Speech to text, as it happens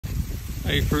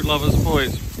Hey fruit lovers, boy,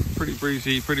 it's pretty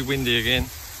breezy, pretty windy again.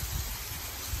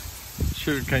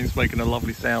 Sugarcane's making a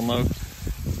lovely sound though.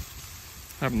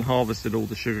 Haven't harvested all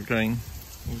the sugarcane.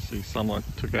 Obviously some I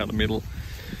took out the middle.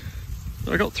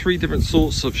 I got 3 different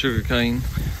sorts of sugarcane.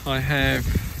 I have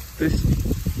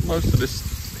this, most of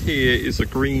this here is a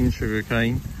green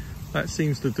sugarcane. That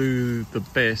seems to do the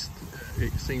best.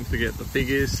 It seems to get the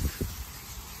biggest,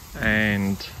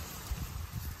 and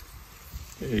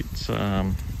it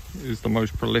is the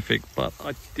most prolific, but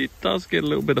it does get a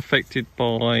little bit affected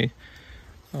by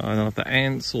the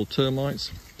ants or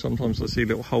termites. Sometimes I see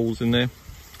little holes in there.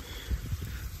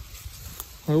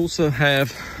 I also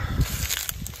have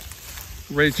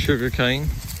red sugarcane.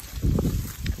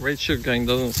 Red sugarcane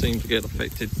doesn't seem to get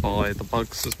affected by the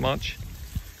bugs as much,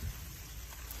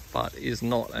 but is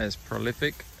not as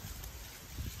prolific.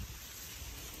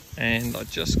 And I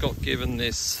just got given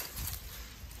this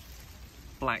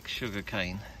black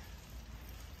sugarcane.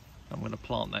 I'm going to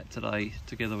plant that today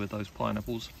together with those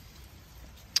pineapples,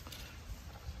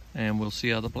 and we'll see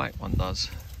how the black one does.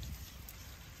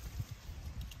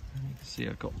 And you can see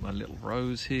I've got my little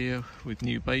rows here with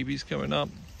new babies coming up.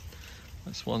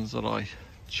 That's ones that I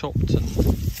chopped and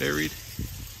buried.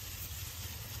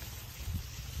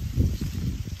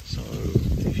 So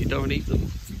if you don't eat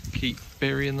them, keep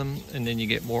burying them, and then you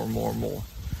get more and more and more.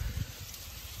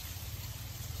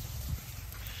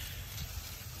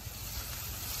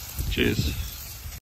 Cheers.